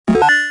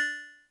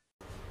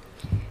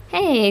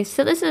Hey,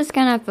 so this is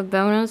kind of a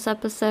bonus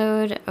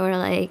episode, or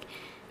like,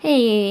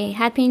 hey,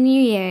 Happy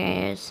New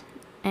Year's,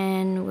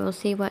 and we'll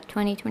see what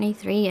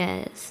 2023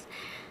 is.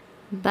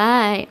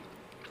 But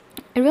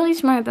a really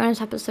smart bonus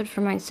episode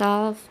for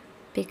myself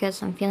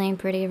because I'm feeling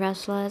pretty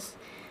restless.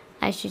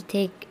 I should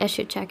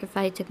check if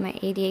I took my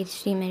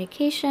ADHD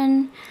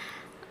medication.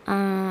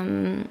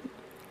 And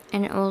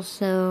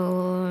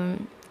also,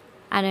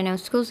 I don't know,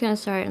 school's gonna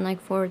start in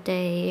like 4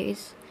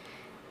 days.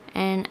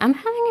 And I'm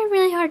having a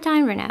really hard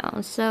time right now.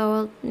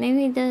 So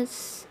maybe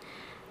this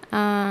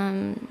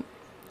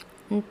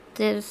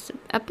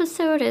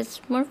episode is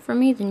more for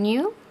me than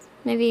you.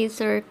 Maybe it's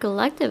our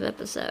collective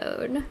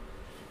episode.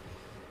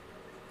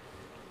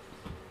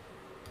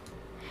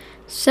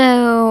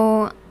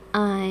 So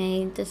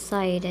I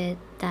decided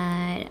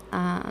that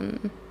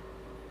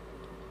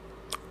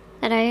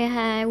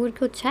I would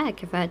go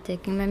check if I had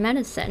taken my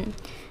medicine.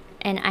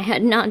 And I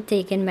had not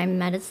taken my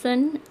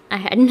medicine. I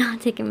had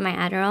not taken my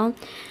Adderall.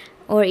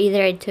 Or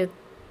either I took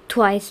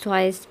twice,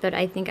 but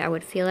I think I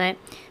would feel it.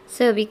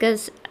 So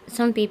because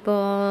some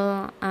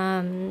people,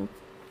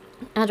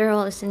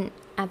 Adderall is an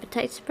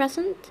appetite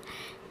suppressant.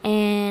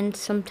 And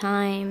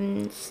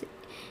sometimes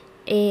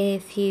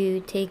if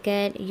you take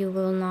it, you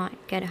will not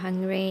get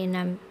hungry. And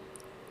I'm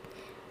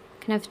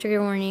kind of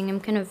trigger warning. I'm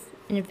kind of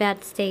in a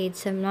bad state,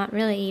 so I'm not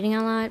really eating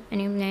a lot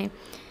anyway.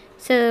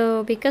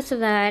 So because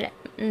of that,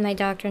 my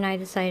doctor and I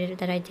decided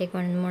that I'd take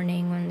one in the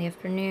morning, one in the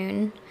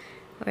afternoon,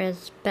 or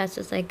as best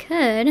as I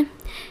could.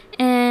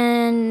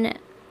 And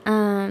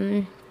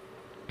but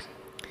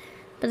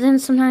then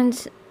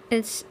sometimes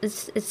it's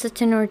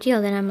such an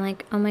ordeal that I'm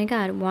like, oh my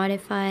god, what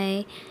if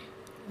I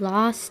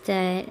lost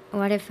it?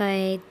 What if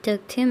I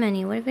took too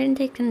many? What if I didn't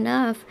take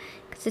enough?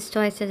 Because it's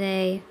twice a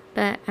day.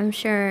 But I'm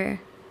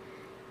sure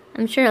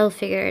I'll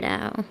figure it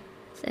out.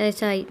 So I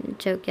saw a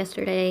joke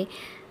yesterday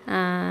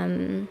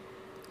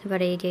about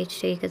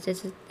ADHD because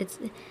it's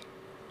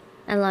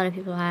a lot of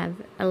people have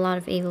a lot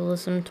of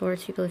ableism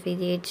towards people with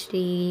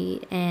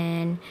ADHD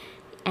and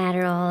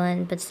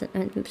Adderall, but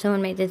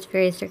someone made this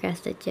very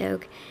sarcastic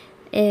joke.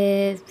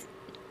 If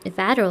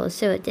Adderall is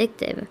so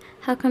addictive,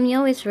 how come you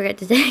always forget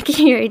to take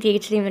your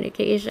ADHD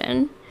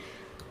medication?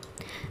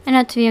 And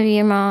not to be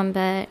your mom,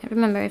 but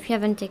remember, if you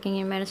haven't taken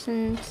your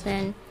medicines,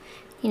 then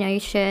you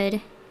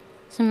should.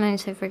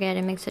 Sometimes I forget,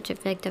 it makes such a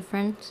big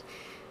difference.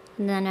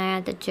 And then I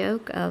had the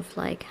joke of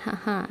like,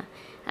 haha,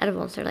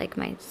 edibles are like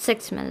my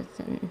sixth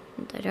medicine.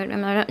 I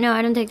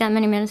don't take that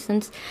many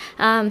medicines.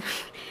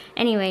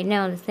 Anyway,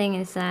 no, the thing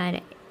is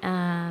that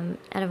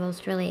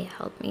edibles really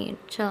help me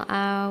chill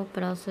out,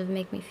 but also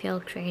make me feel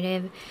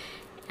creative.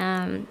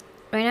 Right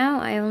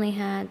now, I only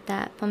had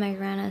that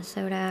pomegranate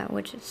soda,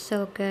 which is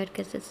so good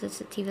because it's a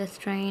sativa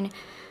strain.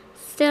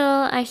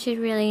 Still, I should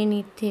really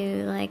need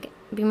to like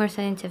be more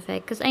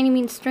scientific, because I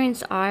mean,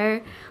 strains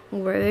are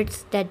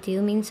words that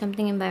do mean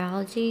something in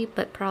biology,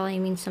 but probably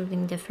mean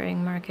something different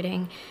in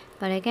marketing.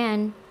 But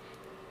again,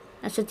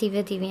 a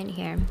sativa deviant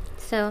here.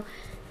 So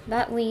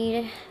that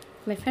weed,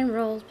 my friend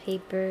rolled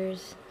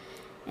papers,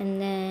 and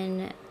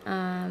then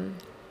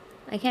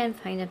I can't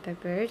find the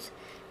peppers,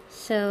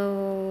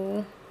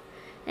 so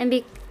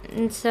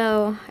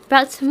so I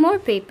brought some more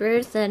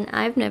papers that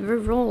I've never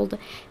rolled.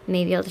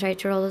 Maybe I'll try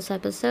to roll this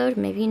episode,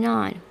 maybe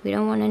not. We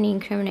don't want any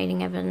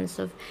incriminating evidence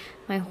of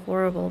my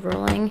horrible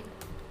rolling.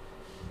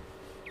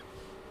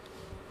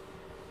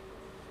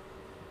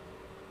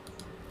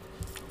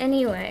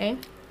 Anyway,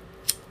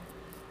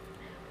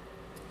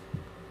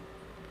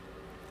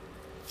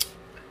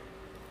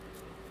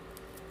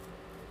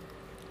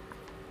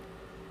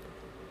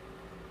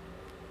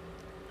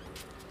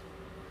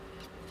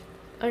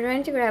 I'm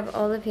trying to grab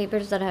all the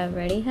papers that have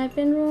already had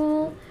been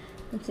rolled.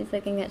 Let's see if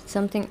I can get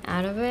something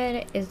out of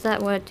it. Is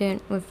that what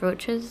doing with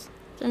roaches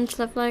and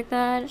stuff like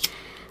that?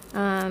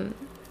 I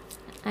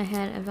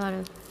had a lot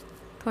of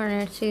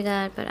partners do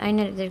that, but I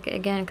needed it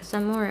again because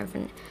I'm more of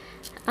an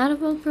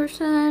edible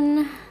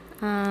person.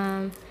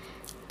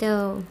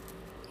 Though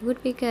it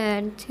would be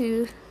good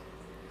to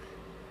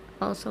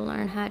also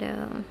learn how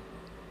to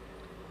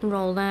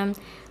roll them.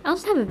 I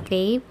also have a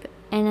vape,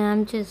 and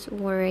I'm just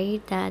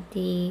worried that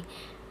the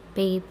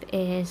vape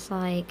is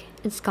like,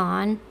 it's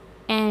gone,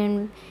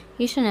 and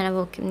usually an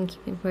edible can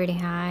keep me pretty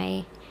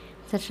high,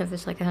 especially if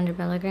it's like 100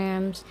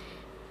 milligrams.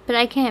 But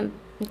I can't,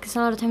 because a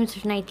lot of times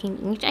there's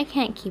 19 each. I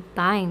can't keep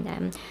buying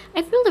them.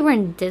 I feel they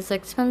weren't this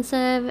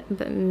expensive,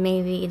 but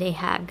maybe they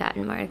have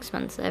gotten more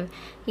expensive.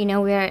 We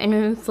are in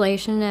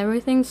inflation and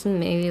everything, so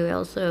maybe we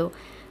also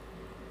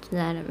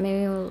that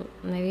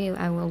maybe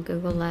I will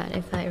Google that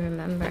if I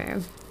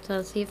remember. So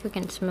let's see if we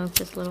can smoke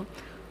this little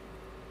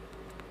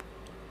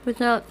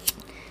without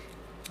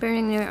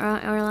burning your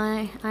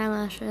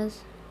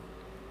eyelashes.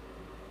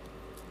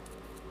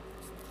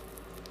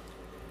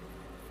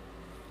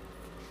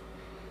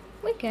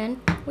 We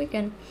can.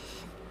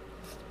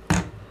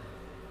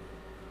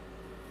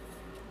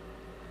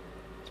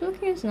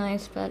 Smoking is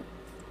nice, but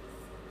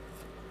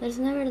there's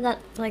never that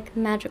like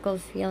magical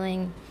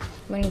feeling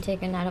when you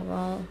take an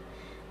edible.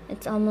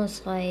 It's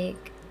almost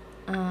like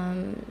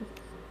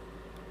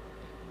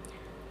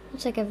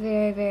it's like a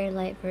very, very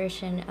light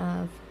version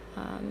of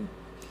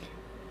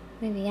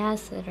maybe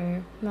acid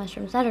or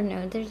mushrooms. I don't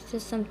know. There's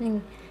just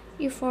something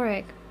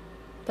euphoric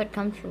but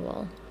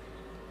comfortable.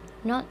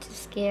 Not too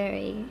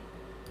scary.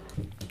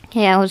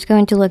 Okay, I was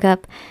going to look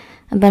up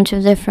a bunch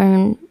of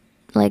different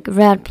like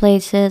rad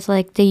places,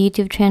 like the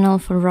YouTube channel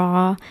for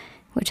Raw,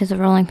 which is a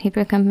rolling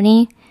paper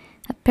company.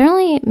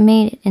 Apparently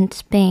made in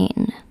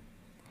Spain,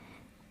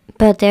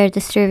 but they're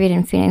distributed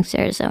in Phoenix,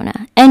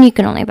 Arizona, and you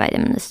can only buy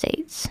them in the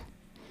States.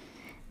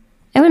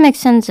 It would make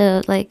sense,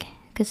 like,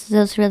 because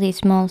those really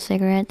small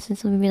cigarettes,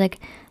 this would be like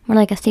more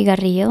like a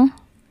cigarrillo,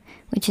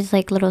 which is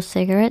like little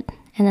cigarette,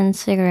 and then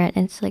cigarette,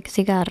 it's like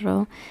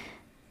cigarro.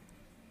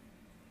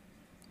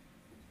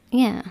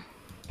 Yeah.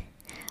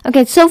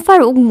 Okay, so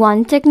far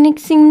one technique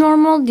seemed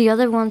normal, the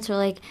other ones are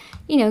like,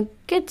 you know,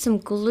 get some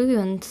glue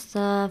and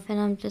stuff, and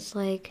I'm just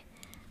like,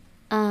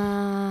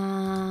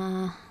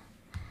 I'm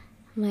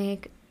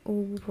like,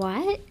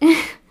 what?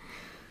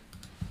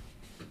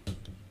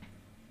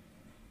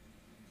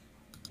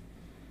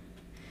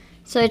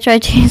 So I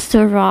tried to use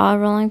the raw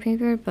rolling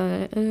paper,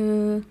 but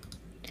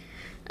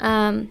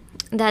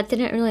that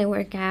didn't really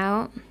work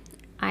out.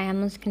 I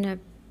almost kind of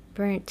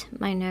burnt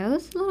my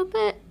nose a little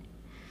bit.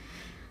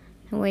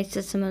 I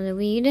wasted some of the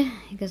weed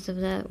because of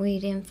that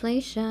weed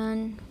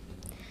inflation.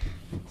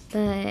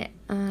 But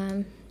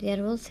the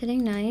edibles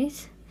hitting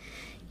nice.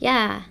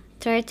 Yeah,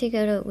 tried to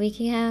go to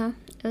WikiHow.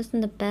 It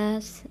wasn't the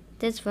best.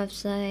 This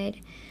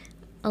website,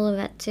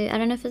 Olivetti. I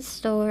don't know if it's a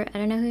store. I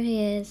don't know who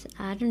he is.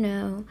 I don't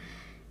know.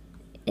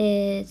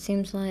 It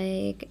seems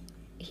like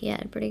he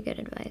had pretty good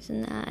advice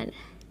in that.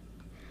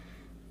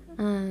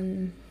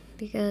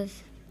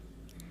 Because,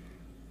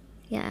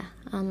 yeah,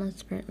 I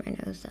almost burnt my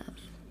nose off.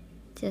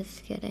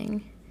 Just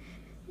kidding.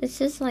 It's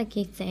just like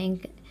you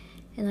think,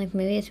 and like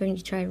maybe it's when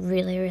you try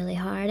really, really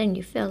hard and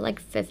you fail like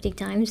 50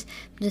 times,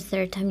 but the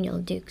third time you'll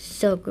do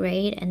so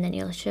great, and then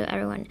you'll show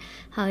everyone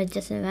how it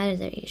doesn't matter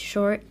that you're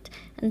short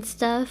and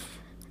stuff.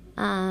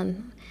 A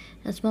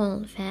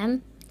small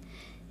fam.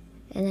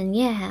 And then,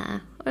 yeah,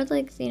 or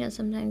like, you know,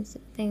 sometimes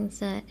things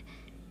that,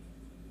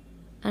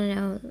 I don't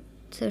know,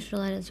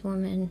 socialized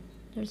woman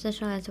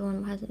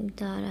hasn't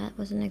done it,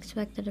 wasn't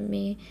expected of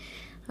me,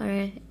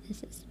 or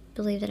just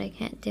believe that I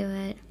can't do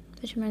it,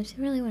 which reminds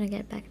me, I really want to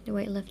get back into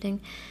weightlifting.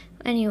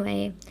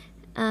 Anyway,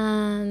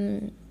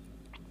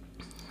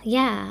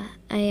 yeah,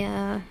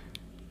 I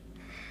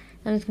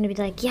was gonna be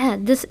like, yeah,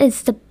 this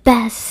is the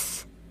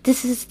best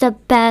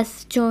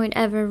joint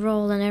ever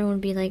rolled, and everyone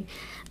would be like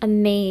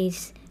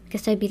amazed,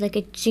 because I'd be like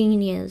a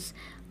genius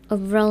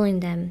of rolling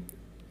them.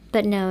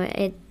 But no,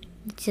 it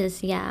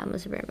just, yeah, I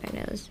almost burnt my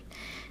nose.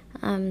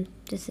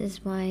 This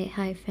is why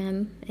High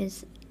Fem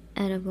is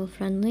edible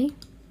friendly.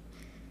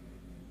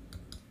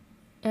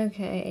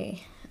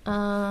 Okay,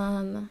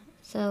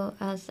 so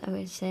as I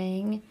was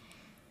saying,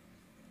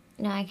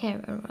 no, I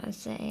can't remember what I was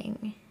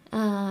saying.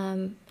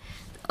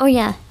 Oh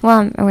yeah, well,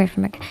 I'm away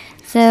from it.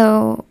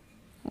 So,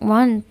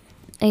 one,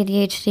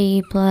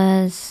 ADHD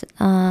plus,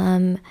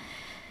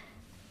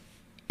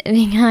 the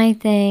high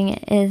thing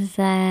is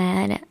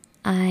that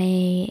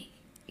I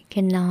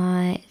can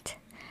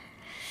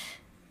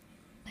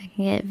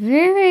get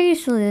very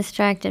easily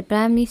distracted, but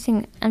I'm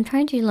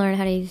trying to learn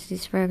how to use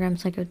these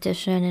programs like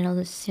Audition and all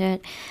this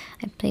shit.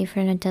 I pay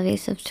for an Adobe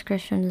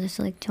subscription. It's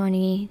like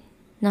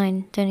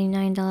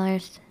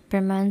 $29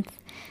 per month,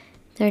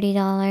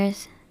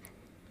 $30.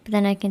 But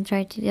then I can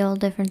try to do all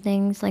different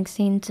things like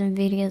scenes and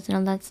videos and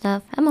all that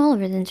stuff. I'm all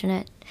over the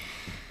internet.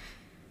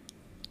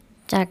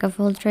 Jack of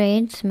all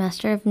trades,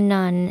 master of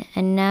none.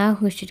 And now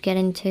who should get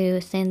into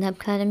stand-up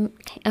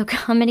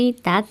comedy?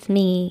 That's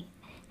me.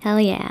 Hell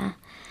yeah.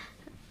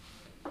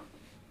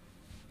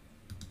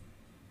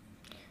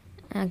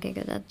 Okay,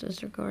 good, that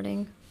was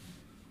recording.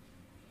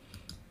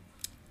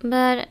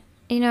 But,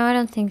 you know, I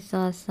don't think so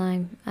last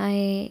time.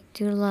 I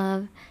do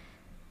love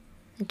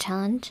a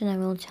challenge, and I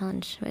will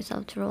challenge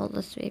myself to roll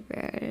the sweet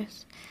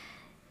bears.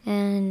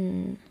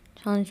 And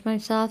challenge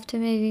myself to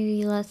maybe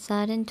be less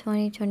sad in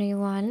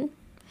 2021.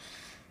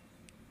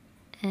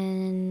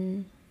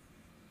 And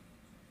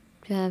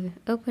to have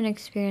open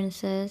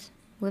experiences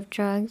with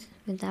drugs,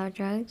 without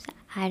drugs.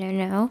 I don't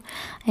know.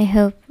 I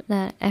hope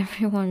that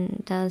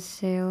everyone does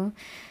too.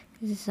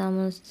 This is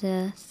almost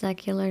a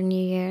secular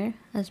New Year,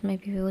 as my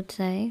people would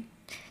say.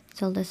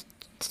 Stole this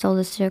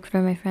joke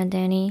from my friend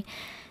Danny.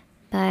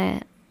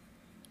 But,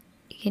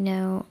 you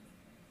know,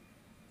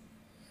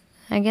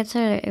 I guess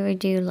I would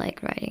do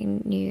like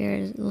writing New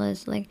Year's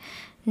lists, like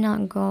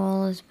not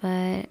goals,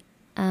 but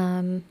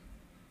kind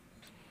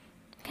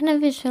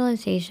of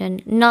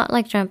visualization. Not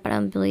like Trump, but I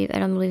don't believe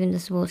in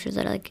this bullshit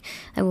that like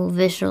I will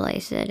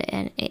visualize it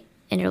and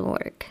it'll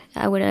work.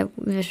 I would have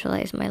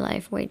visualized my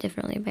life way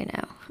differently by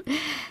now.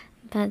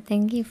 But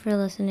thank you for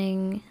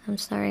listening. I'm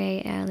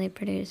sorry I only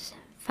produced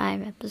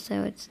 5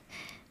 episodes,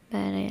 but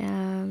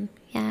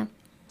yeah.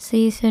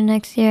 See you soon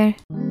next year.